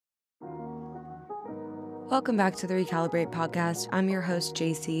Welcome back to the Recalibrate podcast. I'm your host,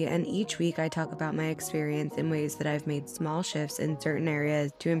 JC, and each week I talk about my experience in ways that I've made small shifts in certain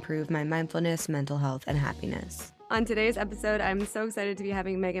areas to improve my mindfulness, mental health, and happiness. On today's episode, I'm so excited to be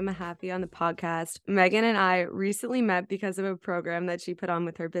having Meagan Mahaffy on the podcast. Meagan and I recently met because of a program that she put on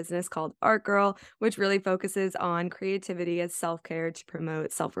with her business called ART GURL, which really focuses on creativity as self-care to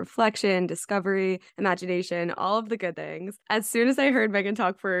promote self-reflection, discovery, imagination, all of the good things. As soon as I heard Meagan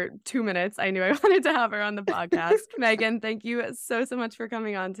talk for 2 minutes, I knew I wanted to have her on the podcast. Meagan, thank you so much for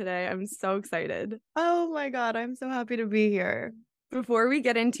coming on today. I'm so excited. Oh my God, I'm so happy to be here. Before we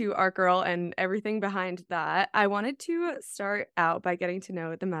get into ART GURL and everything behind that, I wanted to start out by getting to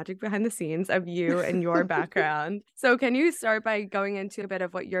know the magic behind the scenes of you and your background. So can you start by going into a bit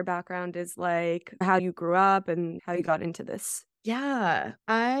of what your background is like, how you grew up and how you got into this? Yeah,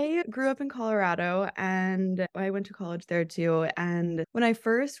 I grew up in Colorado and I went to college there too. And when I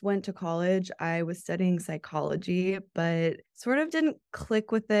first went to college, I was studying psychology, but sort of didn't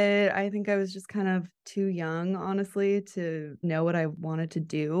click with it. I think I was just kind of too young, honestly, to know what I wanted to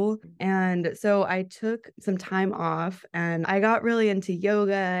do. And so I took some time off and I got really into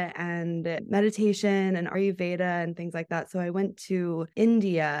yoga and meditation and Ayurveda and things like that. So I went to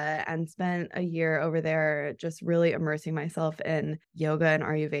India and spent a year over there just really immersing myself in yoga and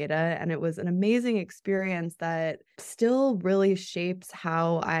Ayurveda. And it was an amazing experience that still really shapes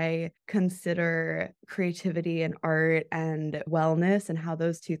how I consider creativity and art and wellness and how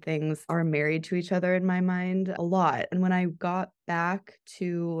those two things are married to each other in my mind a lot. And when I got back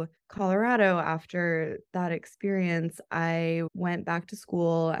to Colorado after that experience, I went back to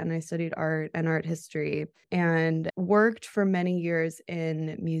school and I studied art and art history and worked for many years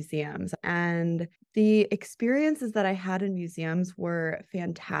in museums. And the experiences that I had in museums were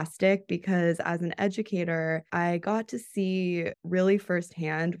fantastic because as an educator, I got to see really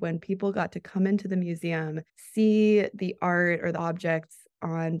firsthand when people got to come into the museum, see the art or the objects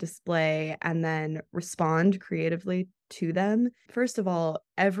on display, and then respond creatively to them. First of all,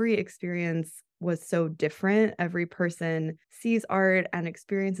 every experience was so different. Every person sees art and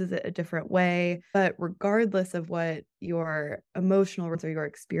experiences it a different way. But regardless of what your emotional or your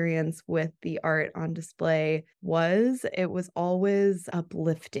experience with the art on display was, it was always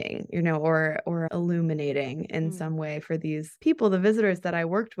uplifting, or illuminating in some way for these people, the visitors that I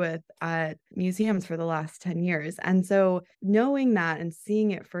worked with at museums for the last 10 years. And so knowing that and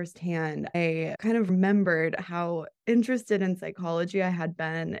seeing it firsthand, I kind of remembered how interested in psychology I had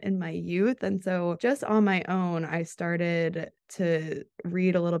been in my youth. And so just on my own, I started to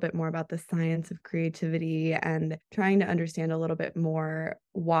read a little bit more about the science of creativity and trying to understand a little bit more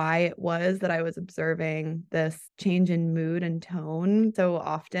why it was that I was observing this change in mood and tone so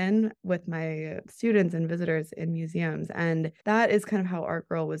often with my students and visitors in museums. And that is kind of how ART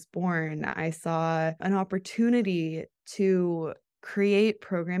GURL was born. I saw an opportunity to create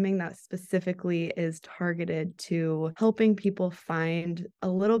programming that specifically is targeted to helping people find a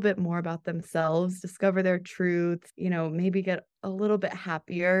little bit more about themselves, discover their truth, maybe get a little bit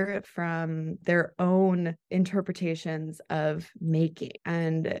happier from their own interpretations of making.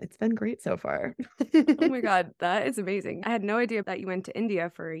 And it's been great so far. Oh my God, that is amazing. I had no idea that you went to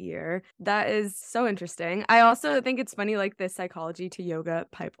India for a year. That is so interesting. I also think it's funny, like this psychology to yoga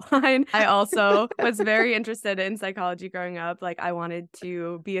pipeline. I also was very interested in psychology growing up. Like I wanted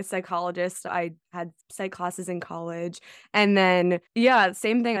to be a psychologist. I had psych classes in college. And then, yeah,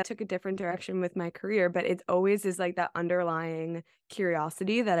 same thing. I took a different direction with my career, but it always is like that underlying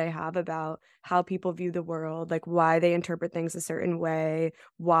curiosity that I have about how people view the world, like why they interpret things a certain way,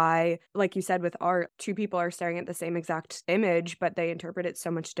 why, like you said, with art, two people are staring at the same exact image, but they interpret it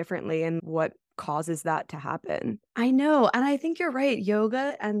so much differently, and what causes that to happen. I know. And I think you're right.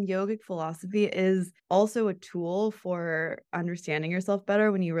 Yoga and yogic philosophy is also a tool for understanding yourself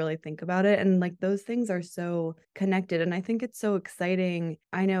better when you really think about it. And like those things are so connected. And I think it's so exciting.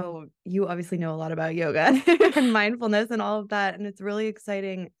 I know you obviously know a lot about yoga and mindfulness and all of that. And it's really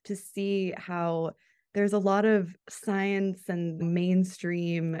exciting to see how there's a lot of science and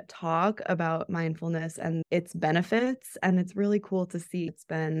mainstream talk about mindfulness and its benefits. And it's really cool to see. It's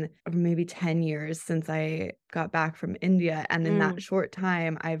been maybe 10 years since I got back from India. And in that short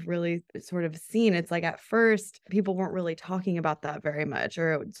time, I've really sort of seen it's like at first, people weren't really talking about that very much,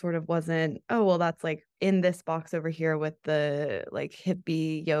 or it sort of wasn't, oh, well, that's like in this box over here with the like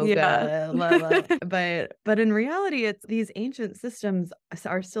hippie yoga, but in reality, it's these ancient systems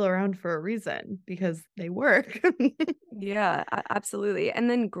are still around for a reason because they work. Yeah, absolutely. And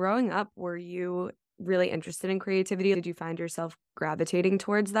then growing up, were you really interested in creativity? Did you find yourself gravitating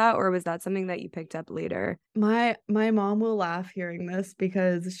towards that, or was that something that you picked up later? My mom will laugh hearing this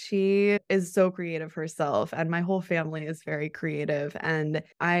because she is so creative herself, and my whole family is very creative. And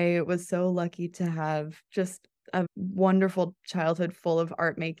I was so lucky to have just a wonderful childhood full of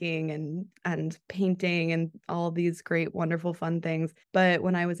art making and painting and all these great, wonderful, fun things. But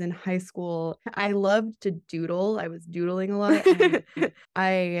when I was in high school, I loved to doodle. I was doodling a lot,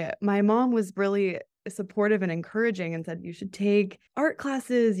 and my mom was really supportive and encouraging and said you should take art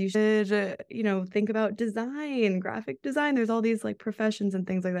classes, you should think about design, graphic design, there's all these like professions and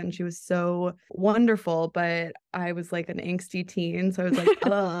things like that. And she was so wonderful, but I was like an angsty teen, so I was like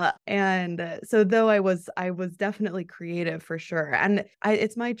ugh. And so though I was definitely creative for sure, and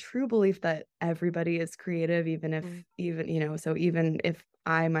it's my true belief that everybody is creative, even if even if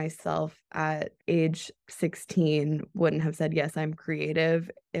I myself at age 16 wouldn't have said, yes, I'm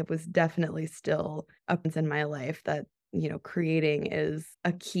creative. It was definitely still up in my life that, creating is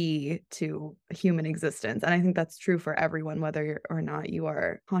a key to human existence. And I think that's true for everyone, whether or not you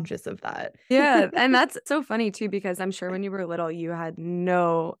are conscious of that. Yeah, and that's so funny too, because I'm sure when you were little, you had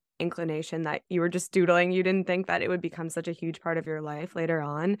no inclination that you were just doodling. You didn't think that it would become such a huge part of your life later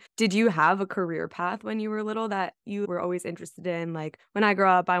on. Did you have a career path when you were little that you were always interested in? Like, when I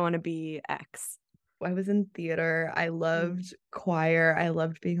grow up, I want to be X. I was in theater. I loved choir. I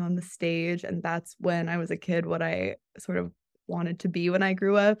loved being on the stage. And that's when I was a kid, what I sort of wanted to be when I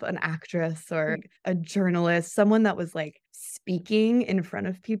grew up, an actress or a journalist, someone that was like speaking in front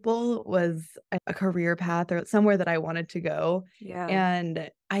of people was a career path or somewhere that I wanted to go. Yeah. And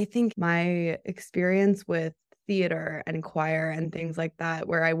I think my experience with theater and choir and things like that,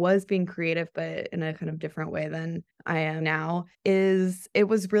 where I was being creative, but in a kind of different way than I am now, it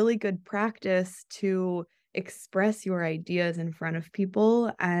was really good practice to express your ideas in front of people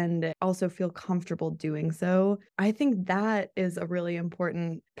and also feel comfortable doing so. I think that is a really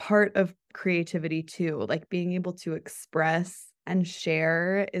important part of creativity too, like being able to express and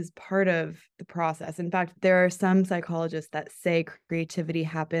share is part of the process. In fact, there are some psychologists that say creativity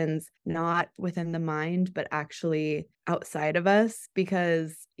happens not within the mind, but actually outside of us,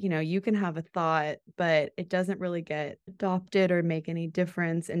 because, you can have a thought, but it doesn't really get adopted or make any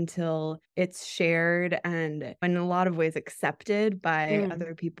difference until it's shared and in a lot of ways accepted by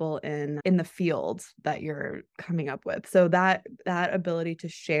other people in the field that you're coming up with. So that ability to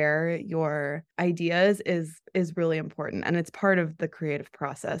share your ideas is really important, and it's part of the creative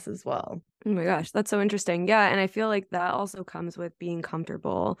process as well. Oh my gosh, that's so interesting. Yeah, and I feel like that also comes with being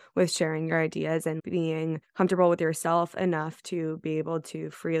comfortable with sharing your ideas and being comfortable with yourself enough to be able to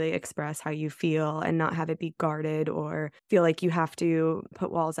freely express how you feel and not have it be guarded or feel like you have to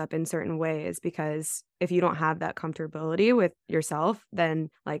put walls up in certain ways. Because if you don't have that comfortability with yourself, then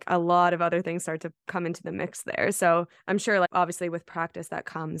like a lot of other things start to come into the mix there. So I'm sure like obviously with practice that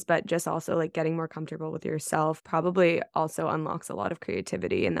comes, but just also like getting more comfortable with yourself probably also unlocks a lot of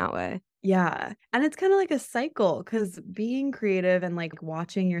creativity in that way. Yeah. And it's kind of like a cycle, because being creative and like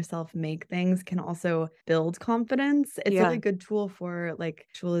watching yourself make things can also build confidence. It's a Yeah. really good tool for like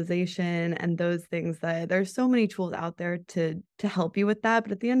visualization and those things, that there's so many tools out there to help you with that.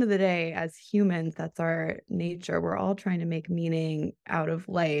 But at the end of the day, as humans, that's our nature. We're all trying to make meaning out of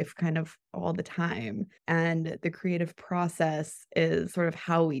life kind of all the time. And the creative process is sort of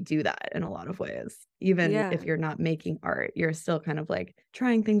how we do that in a lot of ways. Even if Yeah. you're not making art, you're still kind of like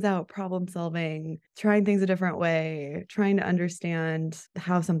trying things out, problem solving, trying things a different way, trying to understand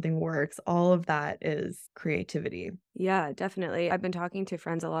how something works. All of that is creativity. Yeah, definitely. I've been talking to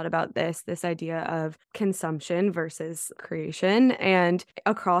friends a lot about this idea of consumption versus creation. And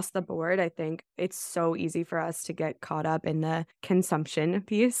across the board, I think it's so easy for us to get caught up in the consumption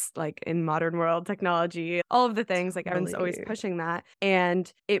piece, like in modern world technology, all of the things, like everyone's always Totally. pushing that.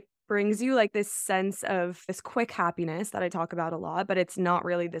 And it brings you like this sense of this quick happiness that I talk about a lot, but it's not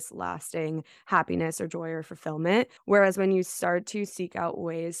really this lasting happiness or joy or fulfillment. Whereas when you start to seek out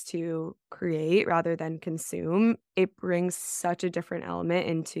ways to create rather than consume, it brings such a different element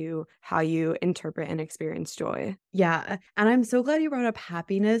into how you interpret and experience joy. Yeah. And I'm so glad you brought up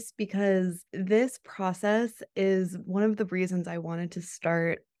happiness, because this process is one of the reasons I wanted to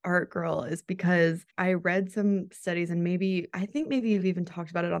start ART GURL, is because I read some studies, and I think maybe you've even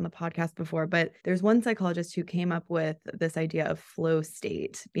talked about it on the podcast before, but there's one psychologist who came up with this idea of flow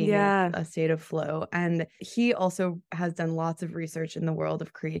state, being in Yeah. a state of flow. And he also has done lots of research in the world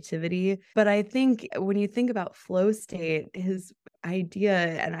of creativity. But I think when you think about flow state, his idea,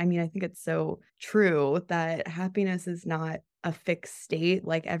 and I mean, I think it's so true, that happiness is not a fixed state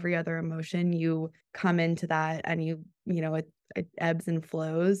like every other emotion. You come into that and it ebbs and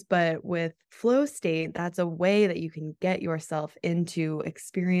flows. But with flow state, that's a way that you can get yourself into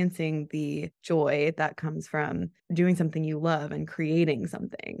experiencing the joy that comes from doing something you love and creating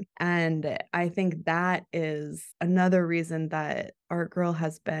something. And I think that is another reason that Art Girl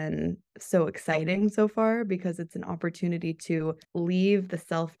has been so exciting so far, because it's an opportunity to leave the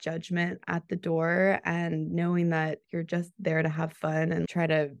self-judgment at the door and knowing that you're just there to have fun and try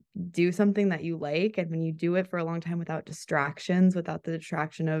to do something that you like. And when you do it for a long time without distractions, without the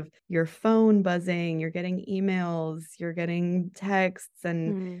distraction of your phone buzzing, you're getting emails, you're getting texts,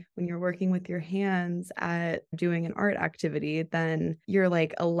 and when you're working with your hands at doing an art activity, then you're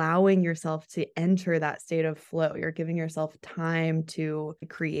like allowing yourself to enter that state of flow. You're giving yourself time to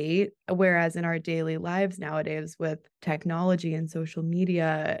create. Whereas in our daily lives nowadays with technology and social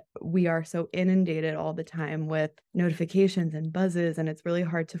media, we are so inundated all the time with notifications and buzzes, and it's really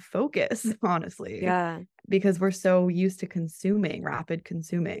hard to focus, honestly. Yeah. Because we're so used to consuming, rapid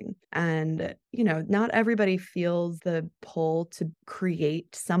consuming. And, not everybody feels the pull to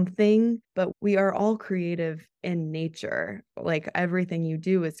create something, but we are all creative in nature. Like everything you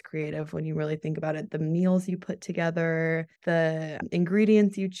do is creative when you really think about it. The meals you put together, the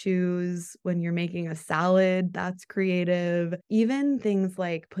ingredients you choose when you're making a salad, that's creative. Even things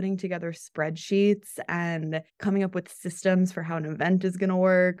like putting together spreadsheets and coming up with systems for how an event is going to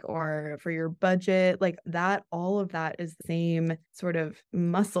work or for your budget, like that, all of that is the same sort of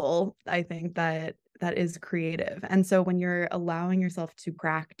muscle, I think, that is creative. And so when you're allowing yourself to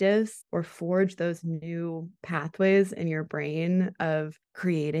practice or forge those new pathways in your brain of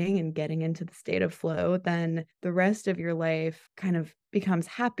creating and getting into the state of flow, then the rest of your life kind of becomes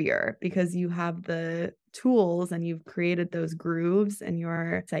happier because you have the tools and you've created those grooves in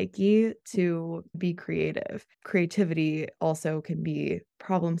your psyche to be creative. Creativity also can be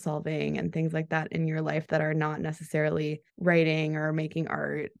problem solving and things like that in your life that are not necessarily writing or making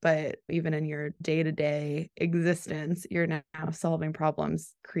art, but even in your day-to-day existence, you're now solving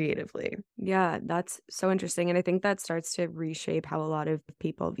problems creatively. Yeah, that's so interesting. And I think that starts to reshape how a lot of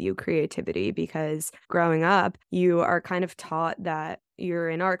people view creativity, because growing up, you are kind of taught that you're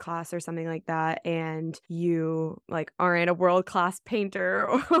in art class or something like that, and you like aren't a world-class painter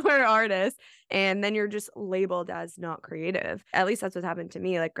or artist, and then you're just labeled as not creative. At least that's what happened to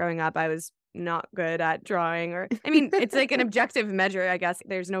me. Like growing up, I was not good at drawing, or I mean, it's like an objective measure, I guess.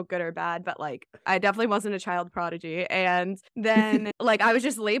 There's no good or bad, but like I definitely wasn't a child prodigy. And then like I was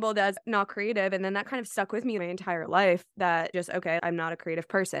just labeled as not creative. And then that kind of stuck with me my entire life, that just, okay, I'm not a creative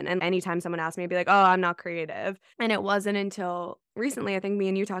person. And anytime someone asked me, I'd be like, oh, I'm not creative. And it wasn't until recently, I think me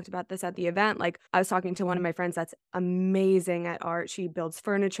and you talked about this at the event. Like I was talking to one of my friends that's amazing at art. She builds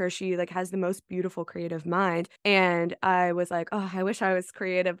furniture. She like has the most beautiful creative mind. And I was like, oh, I wish I was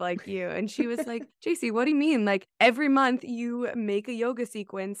creative like you. And she was like, JC, what do you mean? Like every month you make a yoga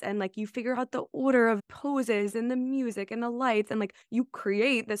sequence and like you figure out the order of poses and the music and the lights, and like you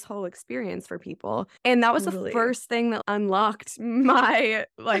create this whole experience for people. And that was Totally. the first thing that unlocked my,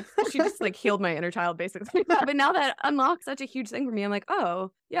 like, she just like healed my inner child basically. But now that unlocks such a huge thing for me, I'm like,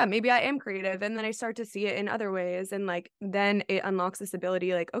 oh yeah, maybe I am creative. And then I start to see it in other ways. And like, then it unlocks this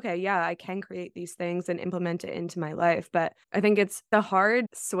ability, like, okay, yeah, I can create these things and implement it into my life. But I think it's the hard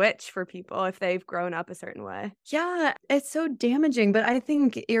switch for people if they've grown up a certain way. Yeah, it's so damaging, but I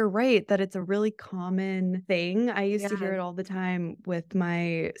think you're right that it's a really common thing. I used to hear Yeah. it all the time with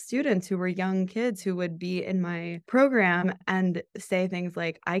my students who were young kids who would be in my program and say things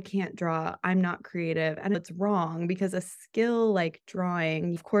like, I can't draw, I'm not creative. And it's wrong, because a skill like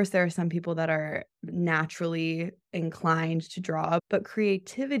drawing, of course, there are some people that are naturally inclined to draw, but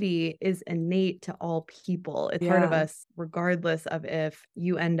creativity is innate to all people. It's part of Yeah. us, regardless of if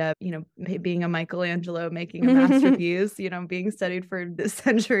you end up, being a Michelangelo, making a masterpiece, being studied for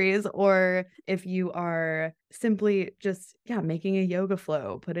centuries, or if you are simply just, making a yoga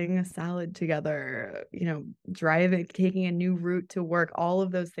flow, putting a salad together, driving, taking a new route to work, all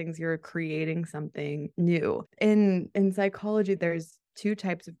of those things, you're creating something new. In psychology, there's two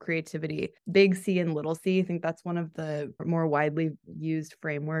types of creativity, big C and little c. I think that's one of the more widely used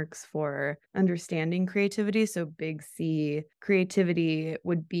frameworks for understanding creativity. So big C creativity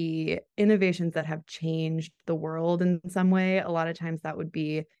would be innovations that have changed the world in some way. A lot of times that would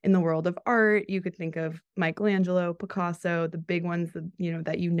be in the world of art. You could think of Michelangelo, Picasso, the big ones that,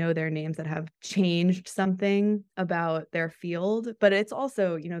 that their names, that have changed something about their field. But it's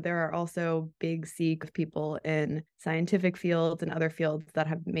also, there are also big C people in scientific fields and other fields fields that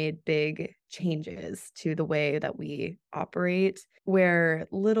have made big changes to the way that we operate, where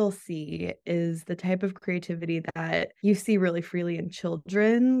little c is the type of creativity that you see really freely in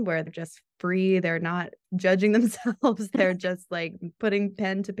children, where they're just free, they're not judging themselves, they're just like putting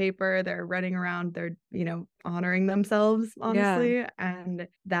pen to paper, they're running around, they're, honoring themselves, honestly. Yeah. And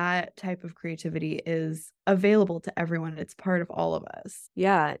that type of creativity is available to everyone. It's part of all of us.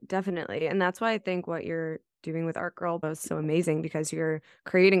 Yeah, definitely. And that's why I think what you're doing with Art Girl was so amazing, because you're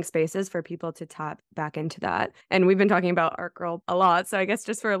creating spaces for people to tap back into that. And we've been talking about Art Girl a lot. So I guess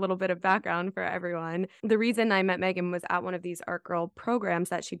just for a little bit of background for everyone, the reason I met Meagan was at one of these Art Girl programs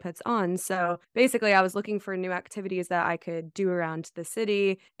that she puts on. So basically, I was looking for new activities that I could do around the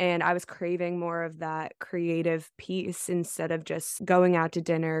city. And I was craving more of that creative piece instead of just going out to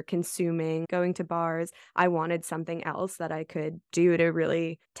dinner, consuming, going to bars. I wanted something else that I could do to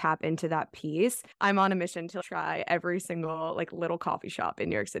really tap into that piece. I'm on a mission to try every single like little coffee shop in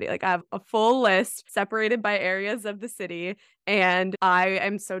New York City. Like I have a full list separated by areas of the city, and I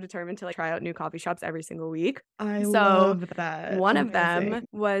am so determined to like try out new coffee shops every single week. I So love that. one of Amazing. them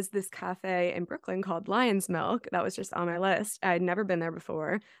was this cafe in Brooklyn called Lion's Milk. That was just on my list. I had never been there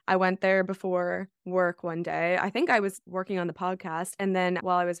before. I went there before work one day. I think I was working on the podcast. And then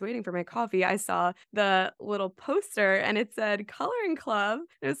while I was waiting for my coffee, I saw the little poster and it said Coloring Club.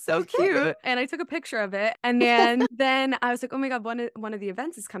 It was so cute. And I took a picture of it. And then I was like, oh my God, one of the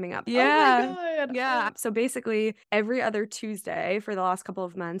events is coming up. Yeah. Oh my God. Yeah. So basically, every other Tuesday for the last couple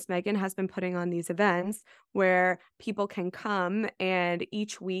of months, Meagan has been putting on these events where people can come, and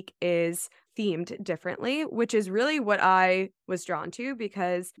each week is themed differently, which is really what I was drawn to,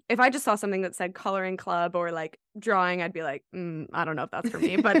 because if I just saw something that said coloring club or like drawing, I'd be like, I don't know if that's for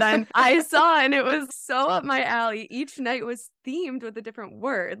me. But then I saw, and it was so up my alley. Each night was themed with a different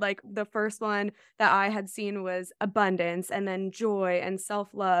word. Like the first one that I had seen was abundance, and then joy and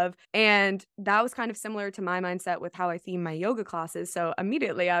self-love. And that was kind of similar to my mindset with how I theme my yoga classes. So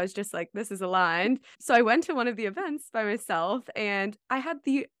immediately I was just like, this is aligned. So I went to one of the events by myself, and I had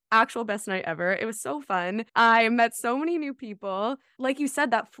the actual best night ever. It was so fun. I met so many new people. Like you said,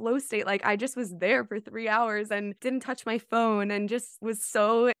 that flow state, like I just was there for 3 hours and didn't touch my phone and just was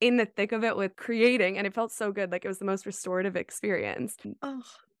so in the thick of it with creating. And it felt so good. Like it was the most restorative experience. Oh,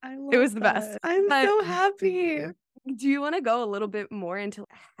 I love It was the that. best. I'm But so happy. do you want to go a little bit more into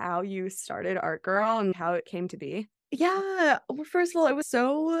how you started Art Girl and how it came to be? Yeah. Well, first of all, it was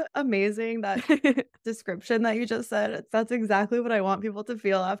so amazing, that description that you just said. That's exactly what I want people to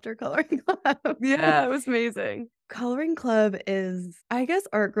feel after Coloring Club. Yeah, it was amazing. Coloring Club is, I guess,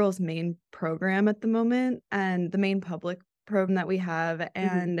 Art Girl's main program at the moment, and the main public program that we have.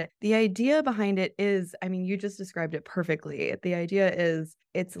 And the idea behind it is, I mean, you just described it perfectly. The idea is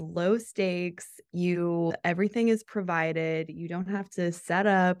it's low stakes. Everything is provided. You don't have to set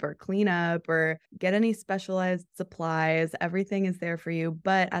up or clean up or get any specialized supplies. Everything is there for you.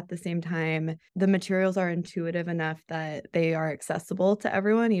 But at the same time, the materials are intuitive enough that they are accessible to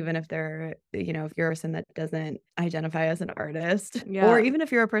everyone, even if if you're a person that doesn't identify as an artist, or even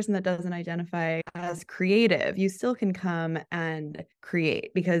if you're a person that doesn't identify as creative, you still can come and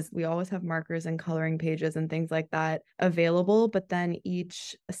create, because we always have markers and coloring pages and things like that available. But then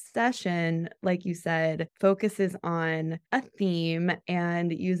each session, like you said, focuses on a theme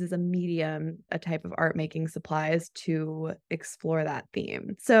and uses a medium, a type of art making supplies to explore that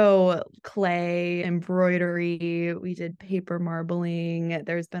theme. So clay, embroidery, we did paper marbling.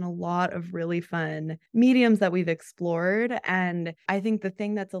 There's been a lot of really fun mediums that we've explored. And I think the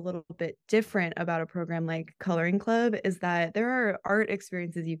thing that's a little bit different about a program like Coloring Club is that there are art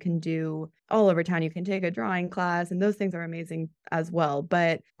experiences you can do all over town. You can take a drawing class, and those things are amazing as well.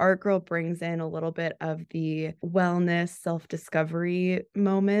 But Art Girl brings in a little bit of the wellness, self-discovery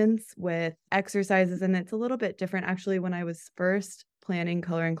moments with exercises, and it's a little bit different. Actually, when I was first planning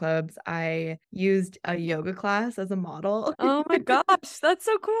coloring clubs, I used a yoga class as a model. Oh my gosh, that's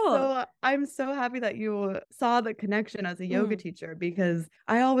so cool. So I'm so happy that you saw the connection as a yoga teacher, because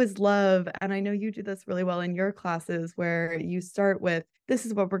I always love, and I know you do this really well in your classes, where you start with, this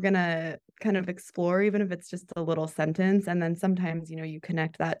is what we're going to kind of explore, even if it's just a little sentence. And then sometimes, you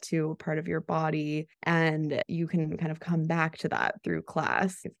connect that to part of your body, and you can kind of come back to that through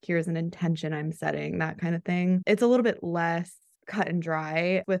class. Here's an intention I'm setting, that kind of thing. It's a little bit less cut and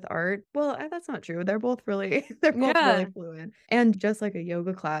dry with art. Well, that's not true. They're both really fluid. And just like a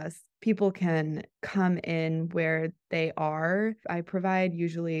yoga class, people can come in where they are. I provide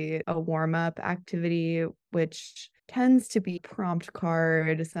usually a warm-up activity, which tends to be prompt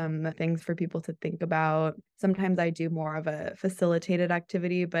card, some things for people to think about. Sometimes I do more of a facilitated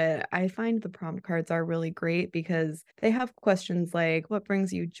activity, but I find the prompt cards are really great because they have questions like, what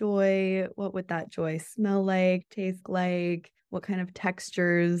brings you joy? What would that joy smell like, taste like? What kind of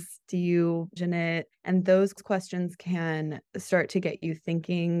textures do you envision it? And those questions can start to get you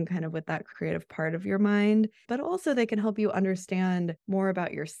thinking kind of with that creative part of your mind, but also they can help you understand more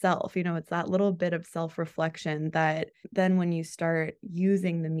about yourself. It's that little bit of self-reflection that then when you start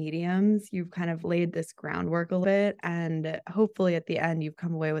using the mediums, you've kind of laid this groundwork a little bit. And hopefully at the end, you've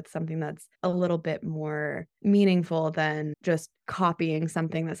come away with something that's a little bit more meaningful than just copying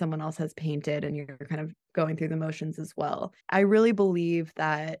something that someone else has painted and you're kind of going through the motions as well. I really believe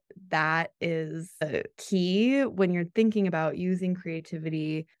that that is a key when you're thinking about using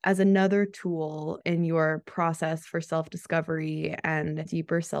creativity as another tool in your process for self-discovery and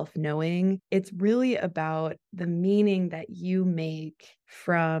deeper self-knowing. It's really about the meaning that you make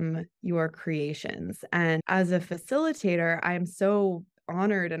from your creations. And as a facilitator, I'm so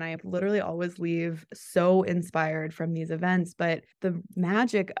honored and I literally always leave so inspired from these events. But the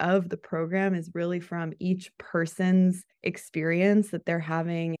magic of the program is really from each person's experience that they're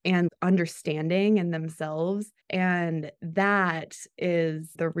having and understanding in themselves. And that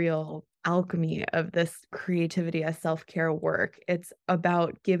is the real alchemy of this creativity as self-care work. It's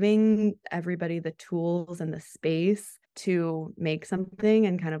about giving everybody the tools and the space to make something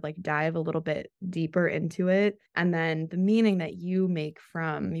and kind of like dive a little bit deeper into it. And then the meaning that you make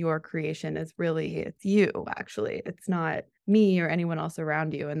from your creation is really, it's you, actually. It's not me or anyone else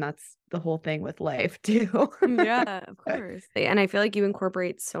around you. And that's the whole thing with life too. Yeah, of course. And I feel like you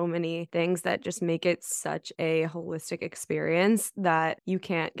incorporate so many things that just make it such a holistic experience that you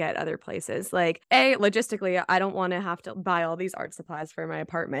can't get other places. Like, logistically, I don't want to have to buy all these art supplies for my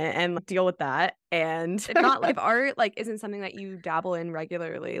apartment and deal with that. And not like if art isn't something that you dabble in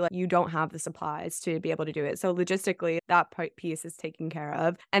regularly, like you don't have the supplies to be able to do it. So logistically, that piece is taken care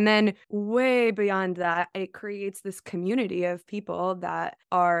of. And then way beyond that, it creates this community of people that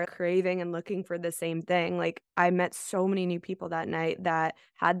are craving and looking for the same thing. Like I met so many new people that night that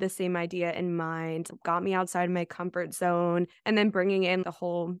had the same idea in mind, got me outside my comfort zone, and then bringing in the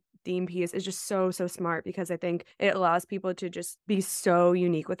whole theme piece is just so smart because I think it allows people to just be so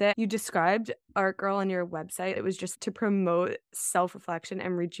unique with it. You described Art Girl on your website. It was just to promote self-reflection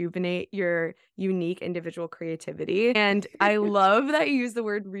and rejuvenate your unique individual creativity. And I love that you use the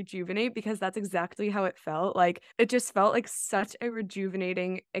word rejuvenate because that's exactly how it felt. Like it just felt like such a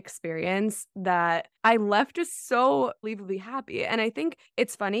rejuvenating experience that I left just so unbelievably happy. And I think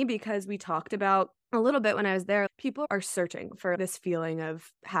it's funny because we talked about a little bit when I was there, people are searching for this feeling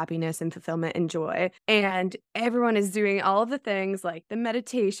of happiness and fulfillment and joy. And everyone is doing all of the things like the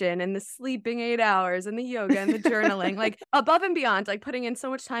meditation and the sleeping 8 hours and the yoga and the journaling, like above and beyond, like putting in so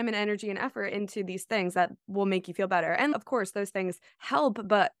much time and energy and effort into these things that will make you feel better. And of course, those things help.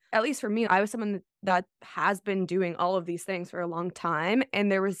 But at least for me, I was someone that has been doing all of these things for a long time, and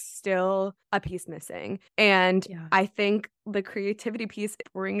there was still a piece missing. And I think the creativity piece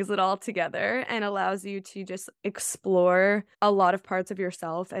brings it all together and allows you to just explore a lot of parts of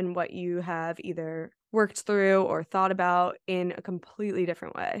yourself and what you have either worked through or thought about in a completely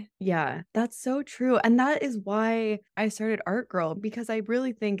different way. Yeah, that's so true. And that is why I started Art Girl, because I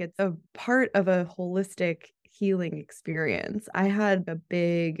really think it's a part of a holistic healing experience. I had a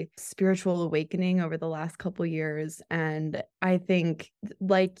big spiritual awakening over the last couple years, and I think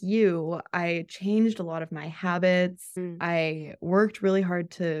like you, I changed a lot of my habits. I worked really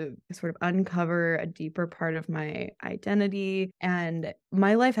hard to sort of uncover a deeper part of my identity, and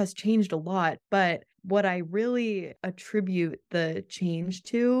my life has changed a lot. But what I really attribute the change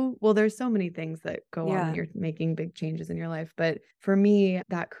to, well, there's so many things that go on when you're making big changes in your life. But for me,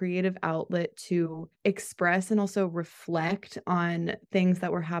 that creative outlet to express and also reflect on things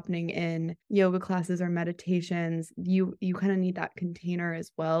that were happening in yoga classes or meditations, you kind of need that container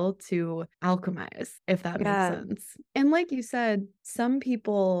as well to alchemize, if that makes sense. And like you said, some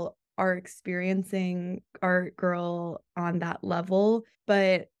people are experiencing Art Girl on that level,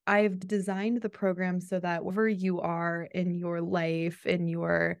 but I've designed the program so that wherever you are in your life, in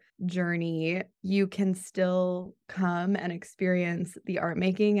your journey, you can still come and experience the art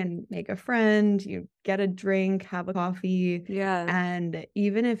making and make a friend, you get a drink, have a coffee. And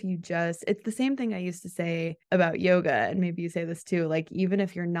even if you just, it's the same thing I used to say about yoga, and maybe you say this too, like even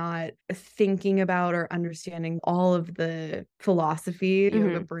if you're not thinking about or understanding all of the philosophy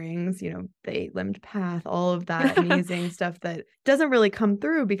yoga brings, the 8-limbed path, all of that amazing stuff that doesn't really come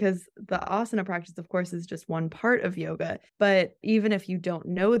through because the asana practice, of course, is just one part of yoga. But even if you don't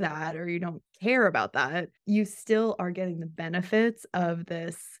know that or you don't care about that, you still still are getting the benefits of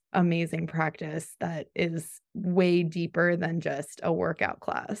this amazing practice that is way deeper than just a workout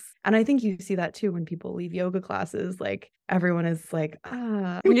class. And I think you see that too when people leave yoga classes, like everyone is like,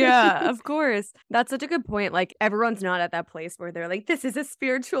 ah. Yeah, of course. That's such a good point. Like everyone's not at that place where they're like, this is a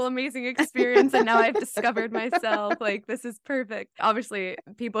spiritual, amazing experience. And now I've discovered myself. Like, this is perfect. Obviously,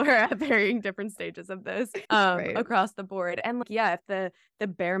 people are at varying different stages of this Right. across the board. And like, yeah, if the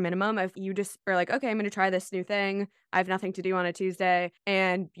bare minimum, if you just are like, okay, I'm going to try this new thing. I have nothing to do on a Tuesday,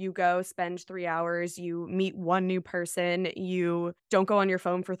 and you go spend 3 hours, you meet one new person, you don't go on your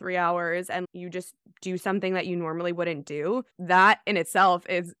phone for 3 hours, and you just do something that you normally wouldn't do. That in itself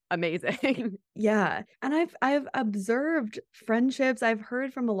is amazing. Yeah. And I've observed friendships. I've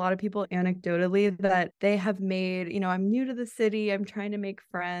heard from a lot of people anecdotally that they have made, I'm new to the city, I'm trying to make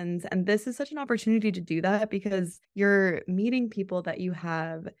friends. And this is such an opportunity to do that because you're meeting people that you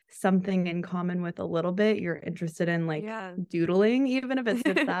have something in common with a little bit. You're interested in like Yeah. doodling, even if it's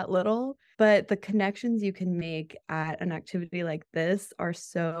just that little. But the connections you can make at an activity like this are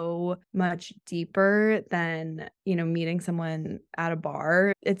so much deeper than, meeting someone at a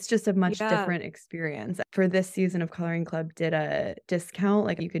bar. It's just a much different experience. For this season of Coloring Club did a discount,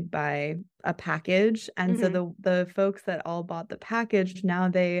 like you could buy a package. And so the folks that all bought the package, now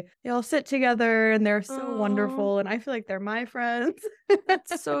they all sit together and they're so wonderful. And I feel like they're my friends.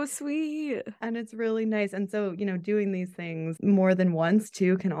 That's so sweet. And it's really nice. And so, doing these things more than once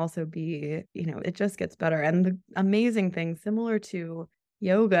too can also be, it just gets better. And the amazing thing, similar to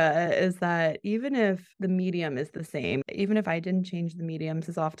yoga, is that even if the medium is the same, even if I didn't change the mediums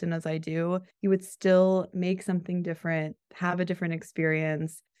as often as I do, you would still make something different, have a different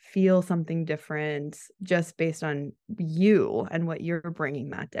experience, feel something different just based on you and what you're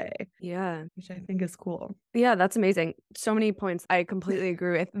bringing that day. Yeah. Which I think is cool. Yeah, that's amazing. So many points I completely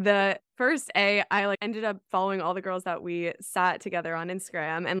agree with. The first I ended up following all the girls that we sat together on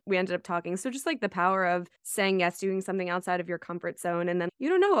Instagram, and we ended up talking. So just like the power of saying yes, doing something outside of your comfort zone, and then you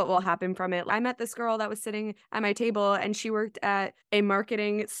don't know what will happen from it. I met this girl that was sitting at my table, and she worked at a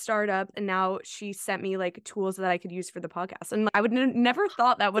marketing startup, and now she sent me like tools that I could use for the podcast. And I would never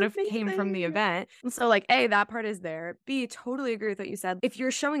thought that would have came from the event. And so like A, that part is there. B, totally agree with what you said. If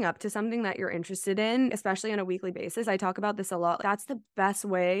you're showing up to something that you're interested in, especially on a weekly basis, I talk about this a lot. That's the best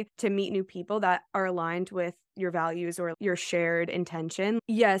way to meet new people that are aligned with your values or your shared intention.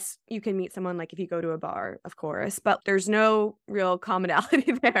 Yes, you can meet someone like if you go to a bar, of course, but there's no real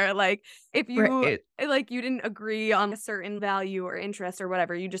commonality there. Like if you like you didn't agree on a certain value or interest or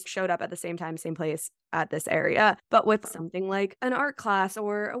whatever, you just showed up at the same time, same place at this area. But with something like an art class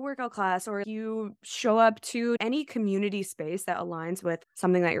or a workout class, or you show up to any community space that aligns with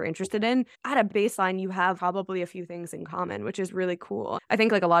something that you're interested in, at a baseline, you have probably a few things in common, which is really cool. I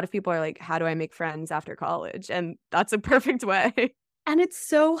think like a lot of people are like, how do I make friends after college? And that's a perfect way. And it's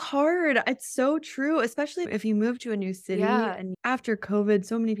so hard. It's so true, especially if you move to a new city. Yeah. And after COVID,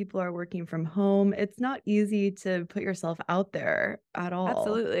 so many people are working from home. It's not easy to put yourself out there at all.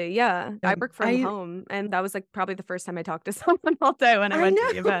 Absolutely. Yeah. I work from home, and that was like probably the first time I talked to someone all day when I went to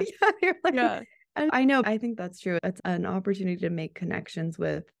the event. Yeah, you're like, yeah. And I know, I think that's true. It's an opportunity to make connections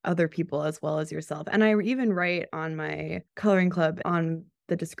with other people as well as yourself. And I even write on my coloring club on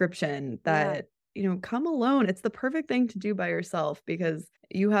the description that come alone. It's the perfect thing to do by yourself because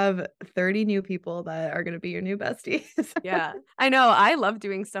you have 30 new people that are going to be your new besties. Yeah, I know. I love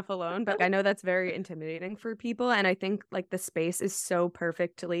doing stuff alone, but I know that's very intimidating for people. And I think like the space is so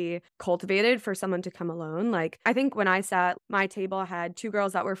perfectly cultivated for someone to come alone. Like I think when I sat, my table had 2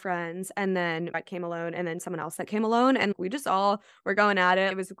 girls that were friends, and then I came alone, and then someone else that came alone, and we just all were going at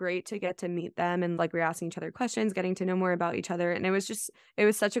it. It was great to get to meet them, and like we were asking each other questions, getting to know more about each other. And it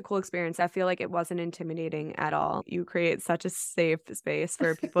was such a cool experience. I feel like it wasn't intimidating at all. You create such a safe space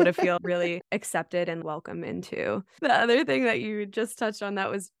for people to feel really accepted and welcome into. The other thing that you just touched on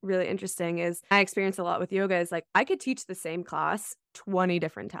that was really interesting is I experience a lot with yoga is like I could teach the same class 20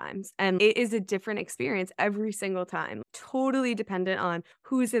 different times, and it is a different experience every single time, totally dependent on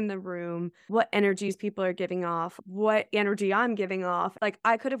who's in the room, what energies people are giving off, what energy I'm giving off. Like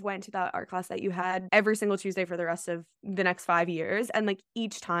I could have went to that art class that you had every single Tuesday for the rest of the next 5 years, and like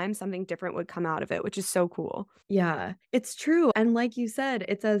each time something different would come out of it, which is so cool. Yeah, it's true. And like you said,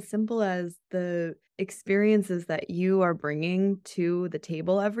 it's as simple as the experiences that you are bringing to the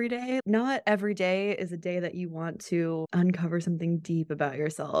table every day. Not every day is a day that you want to uncover something deep about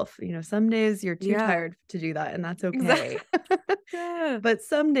yourself. Some days you're too tired to do that, and that's okay. Yeah. But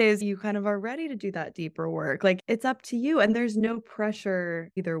some days you kind of are ready to do that deeper work. Like, it's up to you, and there's no pressure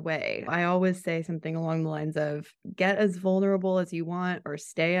either way. I always say something along the lines of get as vulnerable as you want or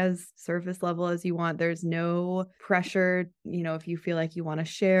stay as surface level as you want. There's no pressure. If you feel like you want to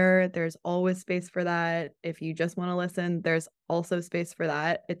share, there's always space for that. If you just want to listen, there's also space for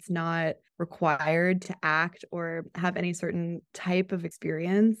that. It's not required to act or have any certain type of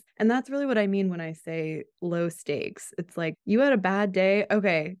experience. And that's really what I mean when I say low stakes. It's like, you had a bad day.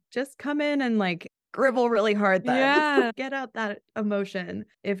 Okay, just come in and like grivel really hard then. Yeah. Get out that emotion.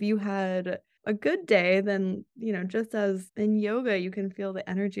 If you had a good day, then, just as in yoga, you can feel the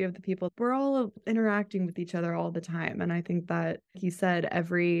energy of the people. We're all interacting with each other all the time. And I think that, like you said,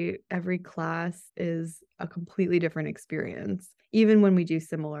 every class is a completely different experience. Even when we do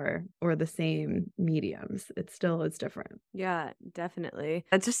similar or the same mediums, it still is different. Yeah, definitely.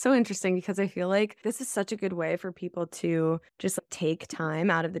 It's just so interesting because I feel like this is such a good way for people to just take time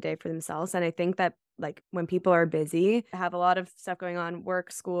out of the day for themselves. And I think that like when people are busy, have a lot of stuff going on,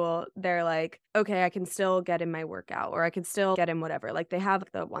 work, school, they're like, okay, I can still get in my workout or I can still get in whatever. Like they have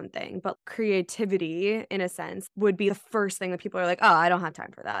the one thing, but creativity in a sense would be the first thing that people are like, oh, I don't have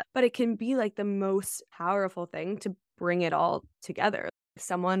time for that. But it can be like the most powerful thing to bring it all together. If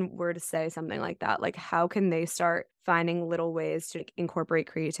someone were to say something like that, like how can they start finding little ways to incorporate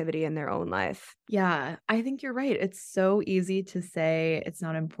creativity in their own life? Yeah, I think you're right. It's so easy to say it's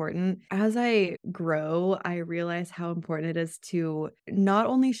not important. As I grow, I realize how important it is to not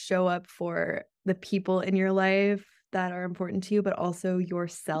only show up for the people in your life that are important to you, but also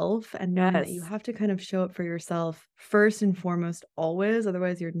yourself, and knowing that you have to kind of show up for yourself first and foremost always.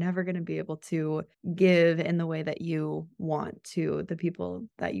 Otherwise, you're never going to be able to give in the way that you want to the people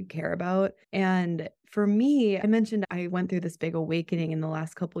that you care about. And for me, I mentioned I went through this big awakening in the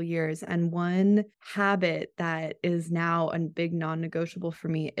last couple years. And one habit that is now a big non-negotiable for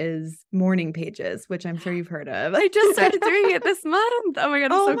me is morning pages, which I'm sure you've heard of. I just started doing it this month. Oh my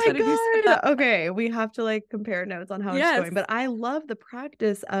God, I'm so excited you said that. Okay, we have to like compare notes on how it's going. But I love the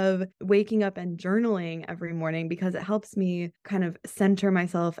practice of waking up and journaling every morning because it helps me kind of center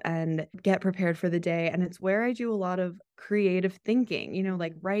myself and get prepared for the day. And it's where I do a lot of creative thinking,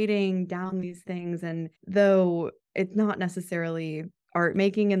 like writing down these things. And though it's not necessarily art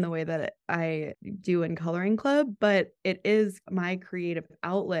making in the way that I do in coloring club, but it is my creative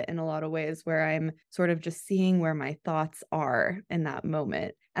outlet in a lot of ways where I'm sort of just seeing where my thoughts are in that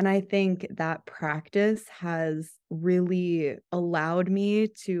moment. And I think that practice has really allowed me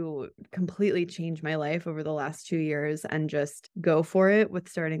to completely change my life over the last 2 years and just go for it with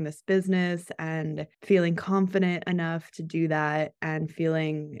starting this business and feeling confident enough to do that and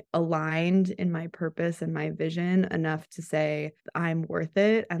feeling aligned in my purpose and my vision enough to say, I'm worth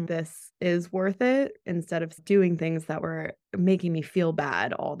it and this is worth it, instead of doing things that were making me feel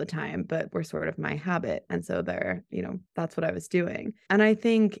bad all the time, but were sort of my habit. And so that's what I was doing. And I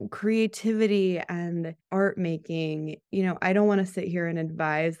think creativity and art making, I don't want to sit here and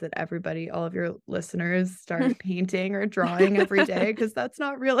advise that everybody, all of your listeners, start painting or drawing every day, because that's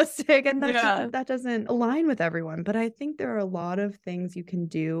not realistic and that doesn't align with everyone. But I think there are a lot of things you can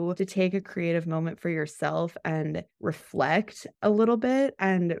do to take a creative moment for yourself and reflect a little bit.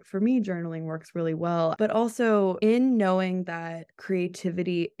 And for me, journaling works really well. But also in knowing that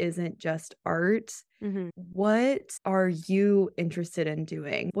creativity isn't just art, what are you interested in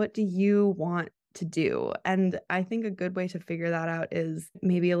doing? What do you want to do? And I think a good way to figure that out is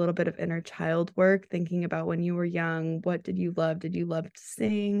maybe a little bit of inner child work, thinking about when you were young. What did you love? Did you love to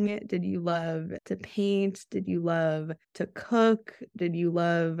sing? Did you love to paint? Did you love to cook? Did you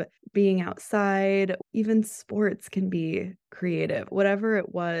love being outside? Even sports can be creative, whatever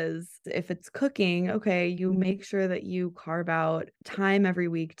it was. If it's cooking, okay, you make sure that you carve out time every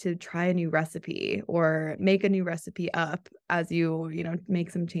week to try a new recipe or make a new recipe up as you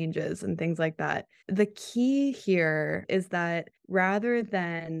make some changes and things like that. The key here is that rather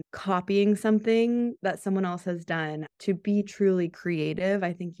than copying something that someone else has done, to be truly creative,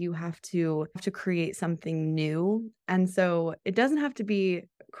 I think you have to create something new. And so it doesn't have to be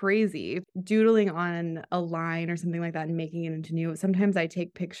crazy doodling on a line or something like that and making it into new. Sometimes I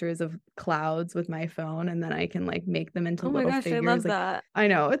take pictures of clouds with my phone and then I can like make them into Oh my little gosh, I figures. love Like, that. I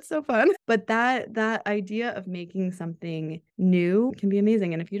know, it's so fun. But that idea of making something new can be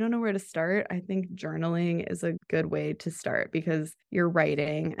amazing. And if you don't know where to start, I think journaling is a good way to start because you're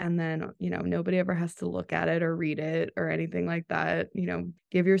writing and then, nobody ever has to look at it or read it or anything like that.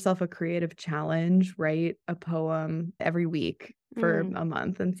 Give yourself a creative challenge, write a poem every week for a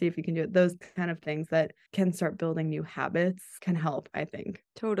month and see if you can do it. Those kind of things that can start building new habits can help, I think.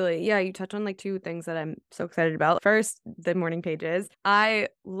 Totally. Yeah, you touch on like two things that I'm so excited about. First, the morning pages. I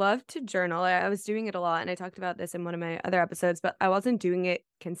love to journal. I was doing it a lot, and I talked about this in one of my other episodes, but I wasn't doing it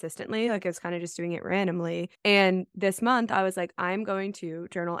consistently. Like I was kind of just doing it randomly. And this month, I was like, I'm going to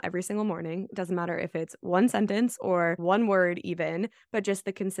journal every single morning. It doesn't matter if it's one sentence or one word, even, but just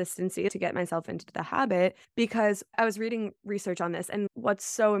the consistency to get myself into the habit. Because I was reading research on this, and what's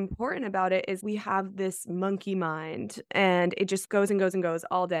so important about it is we have this monkey mind, and it just goes and goes and goes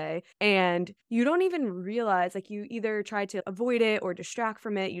all day, and you don't even realize, like, you either try to avoid it or distract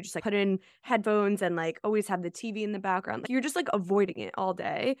from it. You just like put in headphones and like always have the TV in the background. Like, you're just like avoiding it all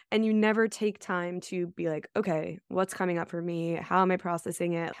day, and you never take time to be like, okay, what's coming up for me? How am I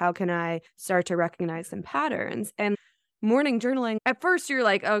processing it? How can I start to recognize some patterns? And morning journaling, at first you're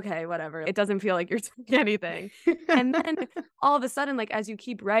like, okay, whatever. It doesn't feel like you're doing anything. And then all of a sudden, like as you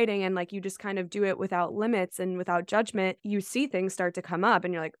keep writing and like you just kind of do it without limits and without judgment, you see things start to come up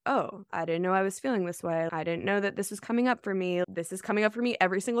and you're like, oh, I didn't know I was feeling this way. I didn't know that this was coming up for me. This is coming up for me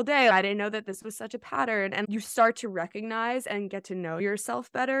every single day. I didn't know that this was such a pattern. And you start to recognize and get to know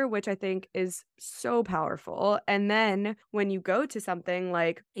yourself better, which I think is so powerful. And then when you go to something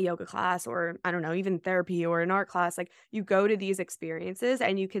like a yoga class or I don't know, even therapy or an art class, like you go to these experiences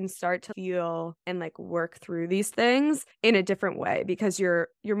and you can start to feel and like work through these things in a different way because you're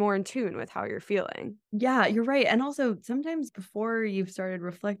more in tune with how you're feeling. Yeah, you're right. And also sometimes before you've started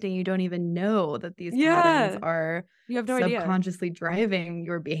reflecting, you don't even know that these patterns Yeah. are You have no idea. subconsciously driving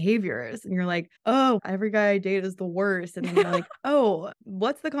your behaviors. And you're like, oh, every guy I date is the worst. And then you're like, oh,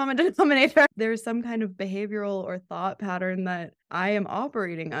 what's the common denominator? There's some kind of behavioral or thought pattern that I am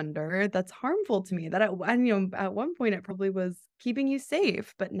operating under that's harmful to me. That at one point it probably was keeping you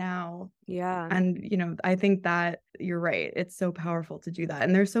safe, but now Yeah. and, I think that you're right. It's so powerful to do that.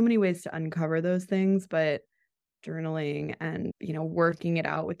 And there's so many ways to uncover those things, but journaling and, working it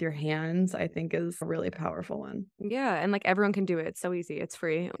out with your hands, I think is a really powerful one. Yeah. And like everyone can do it. It's so easy. It's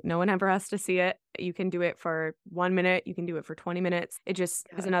free. No one ever has to see it. You can do it for 1 minute. You can do it for 20 minutes. It just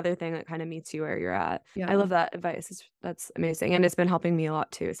is another thing that kind of meets you where you're at. Yeah. I love that advice. That's amazing. And it's been helping me a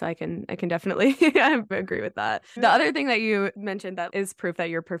lot too. So I can definitely agree with that. The other thing that you mentioned that is proof that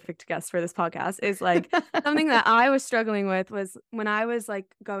you're a perfect guest for this podcast is like something that I was struggling with was when I was like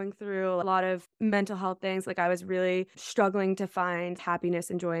going through a lot of mental health things, like I was really struggling to find happiness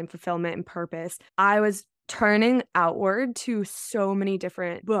and joy and fulfillment and purpose. I was turning outward to so many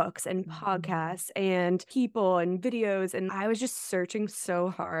different books and podcasts and people and videos. And I was just searching so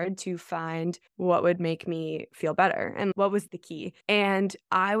hard to find what would make me feel better and what was the key. And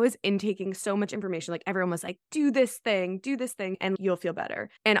I was intaking so much information. Like everyone was like, do this thing, and you'll feel better.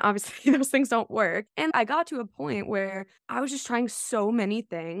 And obviously those things don't work. And I got to a point where I was just trying so many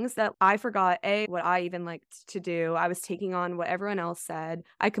things that I forgot what I even liked to do. I was taking on what everyone else said.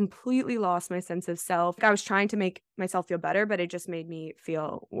 I completely lost my sense of self. I was trying to make myself feel better, but it just made me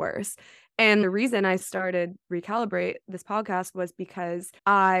feel worse. And the reason I started Recalibrate this podcast was because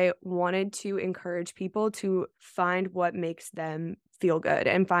I wanted to encourage people to find what makes them feel good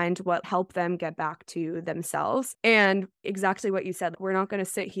and find what help them get back to themselves. And exactly what you said, we're not going to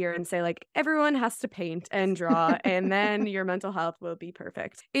sit here and say like everyone has to paint and draw and then your mental health will be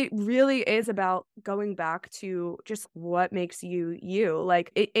perfect. It really is about going back to just what makes you you.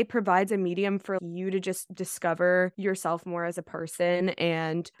 Like it provides a medium for you to just discover yourself more as a person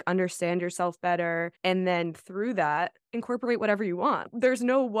and understand yourself better. And then through that, incorporate whatever you want. There's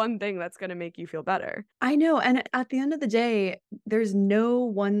no one thing that's going to make you feel better. I know. And at the end of the day, there's no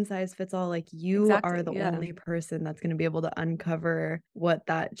one size fits all. Like you are the only person that's going to be able to uncover what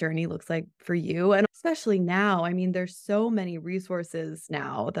that journey looks like for you. And especially now, I mean, there's so many resources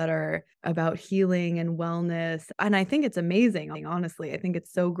now that are about healing and wellness. And I think it's amazing. Honestly, I think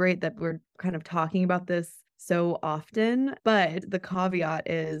it's so great that we're kind of talking about this so often. But the caveat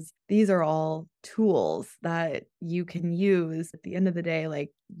is these are all tools that you can use. At the end of the day,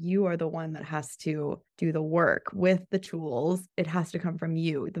 like, you are the one that has to do the work with the tools. It has to come from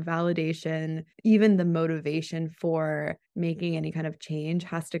you. The validation, even the motivation for making any kind of change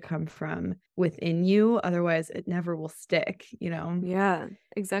has to come from within you. Otherwise, it never will stick, you know? Yeah, And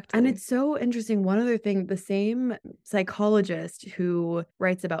exactly. it's so interesting. One other thing, the same psychologist who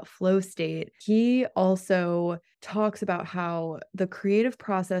writes about flow state, he also talks about how the creative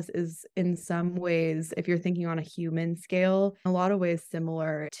process is in some ways, if you're thinking on a human scale, a lot of ways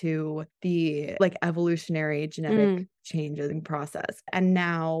similar to the like evolutionary genetic changing process. And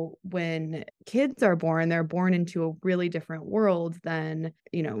now when kids are born, they're born into a really different world than,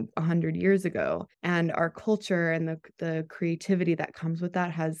 100 years ago. And our culture and the creativity that comes with that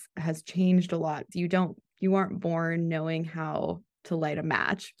has changed a lot. You aren't born knowing how to light a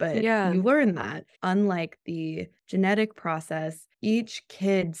match, but Yeah. you learn that. Unlike the genetic process, each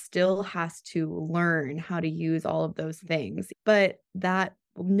kid still has to learn how to use all of those things. But that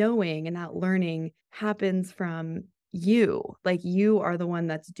knowing and that learning happens from you. Like, you are the one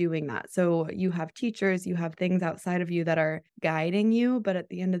that's doing that. So you have teachers, you have things outside of you that are guiding you, but at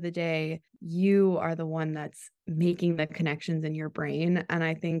the end of the day, you are the one that's making the connections in your brain. And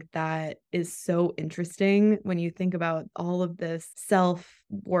I think that is so interesting when you think about all of this self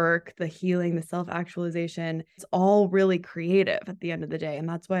work, the healing, the self actualization. It's all really creative at the end of the day. And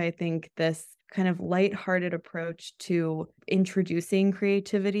that's why I think this kind of lighthearted approach to introducing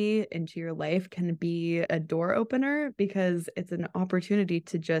creativity into your life can be a door opener, because it's an opportunity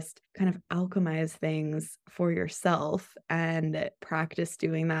to just kind of alchemize things for yourself and practice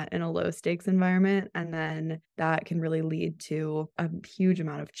doing that in a low stakes environment. And then that can really lead to a huge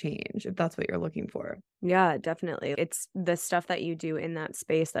amount of change if that's what you're looking for. Yeah, definitely. It's the stuff that you do in that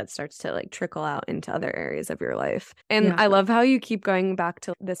space that starts to like trickle out into other areas of your life. And Yeah. I love how you keep going back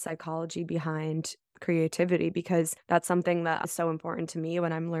to the psychology behind creativity, because that's something that is so important to me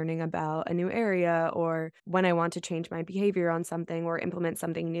when I'm learning about a new area or when I want to change my behavior on something or implement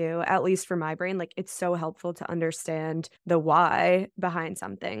something new. At least for my brain, like, it's so helpful to understand the why behind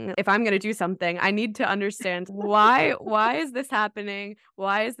something. If I'm going to do something, I need to understand why is this happening?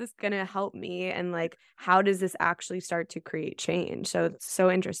 Why is this going to help me? And like, how does this actually start to create change? So it's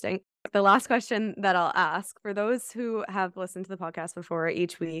so interesting. The last question that I'll ask, for those who have listened to the podcast before,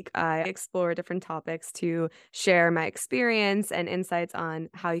 each week I explore different topics to share my experience and insights on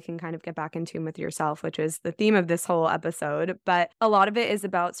how you can kind of get back in tune with yourself, which is the theme of this whole episode. But a lot of it is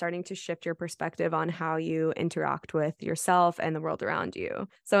about starting to shift your perspective on how you interact with yourself and the world around you.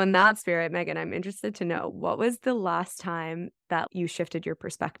 So in that spirit, Meagan, I'm interested to know, what was the last time that you shifted your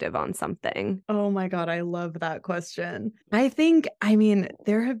perspective on something? Oh my God, I love that question.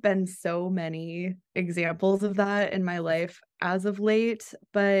 There have been so many examples of that in my life as of late,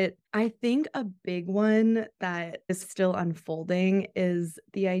 but I think a big one that is still unfolding is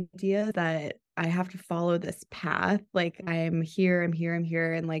the idea that I have to follow this path. Like, I'm here,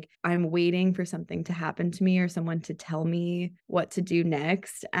 and like, I'm waiting for something to happen to me or someone to tell me what to do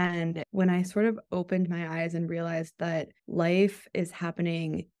next. And when I sort of opened my eyes and realized that life is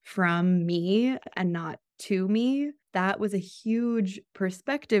happening from me and not to me, that was a huge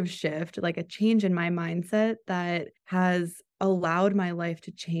perspective shift, like a change in my mindset that has allowed my life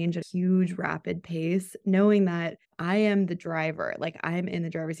to change at a huge rapid pace, knowing that I am the driver, like, I'm in the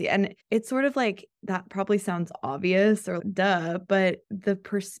driver's seat. And it's sort of like, that probably sounds obvious or duh, but the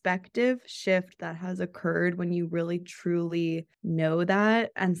perspective shift that has occurred when you really truly know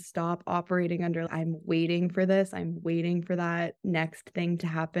that and stop operating under, I'm waiting for this, I'm waiting for that next thing to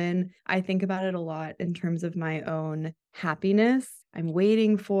happen. I think about it a lot in terms of my own happiness. I'm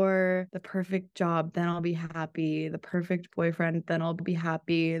waiting for the perfect job, then I'll be happy. The perfect boyfriend, then I'll be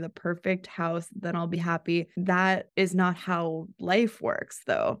happy. The perfect house, then I'll be happy. That is not how life works,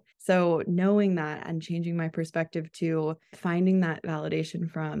 though. So knowing that and changing my perspective to finding that validation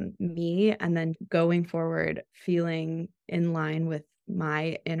from me and then going forward, feeling in line with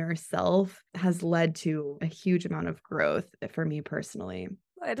my inner self has led to a huge amount of growth for me personally.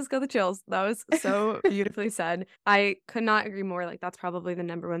 I just got the chills. That was so beautifully said. I could not agree more. Like, that's probably the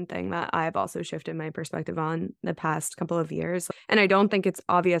number one thing that I've also shifted my perspective on the past couple of years. And I don't think it's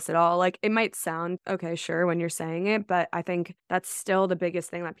obvious at all. Like, it might sound okay, sure, when you're saying it, but I think that's still the biggest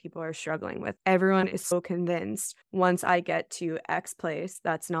thing that people are struggling with. Everyone is so convinced, once I get to X place,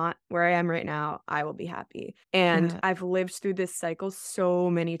 that's not where I am right now, I will be happy. And I've lived through this cycle so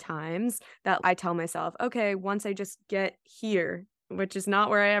many times that I tell myself, okay, once I just get here, which is not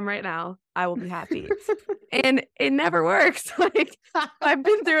where I am right now, I will be happy. And it never works. Like, I've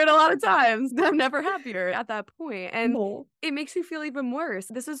been through it a lot of times. I'm never happier at that point. And it makes you feel even worse.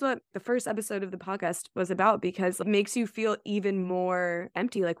 This is what the first episode of the podcast was about, because it makes you feel even more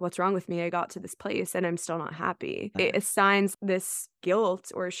empty. Like, what's wrong with me? I got to this place and I'm still not happy. It assigns this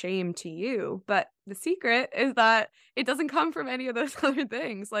guilt or shame to you. But the secret is that it doesn't come from any of those other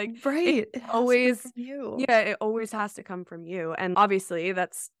things. Like, right. It always, it always has to come from you. And obviously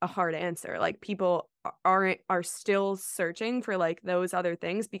that's a hard answer. Like, people are still searching for like those other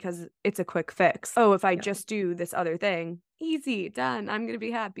things because it's a quick fix. Oh, if I just do this other thing, easy, done, I'm gonna be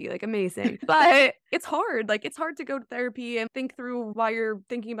happy, like amazing. But it's hard. Like, it's hard to go to therapy and think through why you're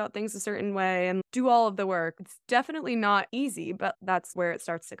thinking about things a certain way and do all of the work. It's definitely not easy, but that's where it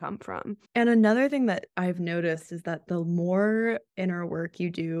starts to come from. And another thing that I've noticed is that the more inner work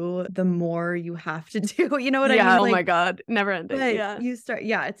you do, the more you have to do. You know what I mean? Oh my God, never ending. You start,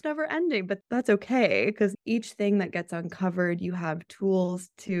 it's never ending, but that's okay, because each thing that gets uncovered, you have tools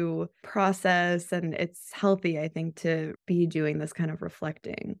to process, and it's healthy, I think, to be doing this kind of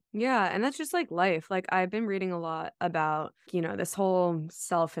reflecting. Yeah, and that's just like life. Like, I've been reading a lot about, this whole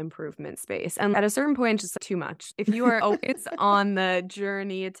self-improvement space. And at a certain point, it's just too much. If you are always on the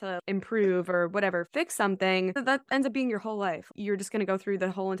journey to improve or whatever, fix something, that ends up being your whole life. You're just going to go through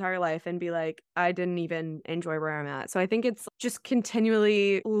the whole entire life and be like, I didn't even enjoy where I'm at. So I think it's just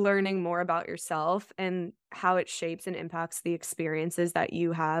continually learning more about yourself and how it shapes and impacts the experiences that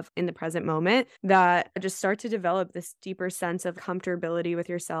you have in the present moment, that just start to develop this deeper sense of comfortability with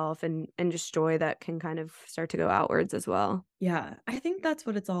yourself and just joy that can kind of start to go outwards as well. Yeah, I think that's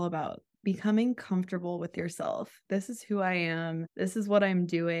what it's all about. Becoming comfortable with yourself. This is who I am. This is what I'm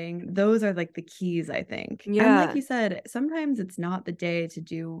doing. Those are like the keys, I think. Yeah. And like you said, sometimes it's not the day to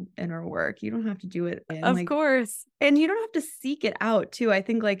do inner work. You don't have to do it. Of course. And you don't have to seek it out too. I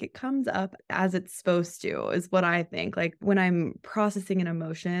think like it comes up as it's supposed to, is what I think. Like, when I'm processing an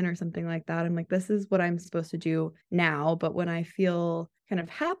emotion or something like that, I'm like, this is what I'm supposed to do now. But when I feel kind of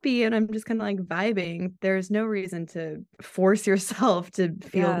happy and I'm just kind of like vibing, there's no reason to force yourself to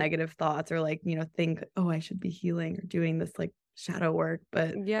feel negative thoughts or like, think, oh, I should be healing or doing this like shadow work.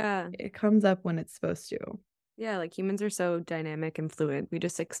 But it comes up when it's supposed to. Yeah, like, humans are so dynamic and fluid. We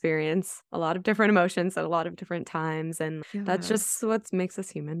just experience a lot of different emotions at a lot of different times. And that's just what makes us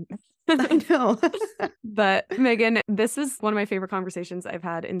human. I know. But Meagan, this is one of my favorite conversations I've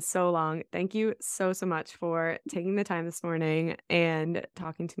had in so long. Thank you so much for taking the time this morning and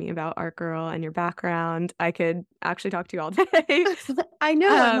talking to me about Art Girl and your background. I could actually talk to you all day. I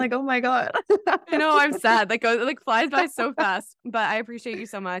know. I'm like, oh my God. I know, I'm sad. Like flies by so fast. But I appreciate you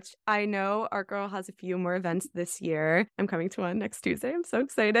so much. I know Art Girl has a few more events this year. I'm coming to one next Tuesday. I'm so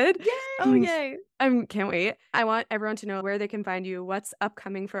excited. Yay! Oh, yay. I can't wait. I want everyone to know where they can find you. What's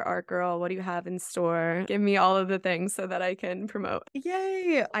upcoming for Art Girl? What do you have in store? Give me all of the things so that I can promote.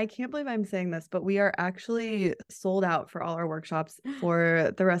 Yay! I can't believe I'm saying this, but we are actually sold out for all our workshops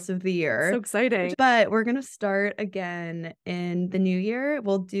for the rest of the year. So exciting. But we're going to start again in the new year.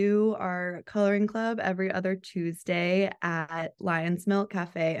 We'll do our coloring club every other Tuesday at Lion's Milk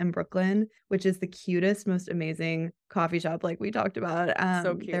Cafe in Brooklyn, which is the cutest, most amazing coffee shop, like we talked about.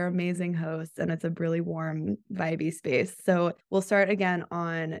 So cute. They're amazing hosts, and it's a really warm, vibey space. So we'll start again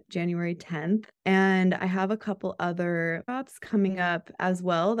on January 10th. And I have a couple other shops coming up as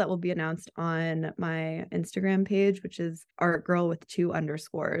well that will be announced on my Instagram page, which is Art Girl with 2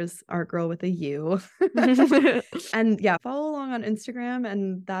 underscores, Art Girl with a U. And follow along on Instagram,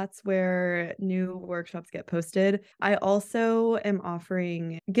 and that's where new workshops get posted. I also am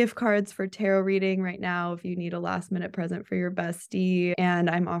offering gift cards for tarot reading right now if you need a last minute present for your bestie, and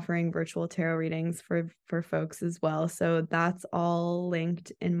I'm offering virtual tarot readings for folks as well. So that's all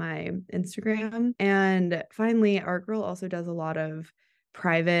linked in my Instagram. And finally, Art Girl also does a lot of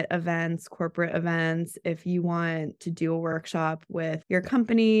private events, corporate events. If you want to do a workshop with your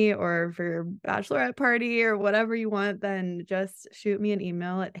company or for your bachelorette party or whatever you want, then just shoot me an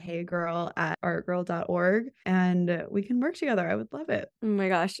email at heygirl@artgirl.org and we can work together. I would love it. Oh my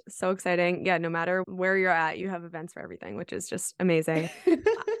gosh, so exciting. Yeah, no matter where you're at, you have events for everything, which is just amazing.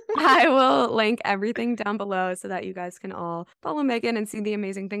 I will link everything down below so that you guys can all follow Meagan and see the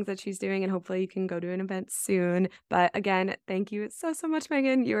amazing things that she's doing, and hopefully you can go to an event soon. But again, thank you so much,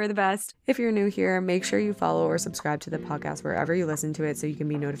 Meagan. You are the best. If you're new here, make sure you follow or subscribe to the podcast wherever you listen to it so you can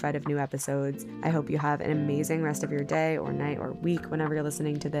be notified of new episodes. I hope you have an amazing rest of your day or night or week whenever you're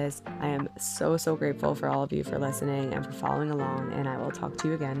listening to this. I am so grateful for all of you for listening and for following along, and I will talk to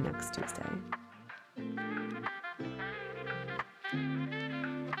you again next Tuesday.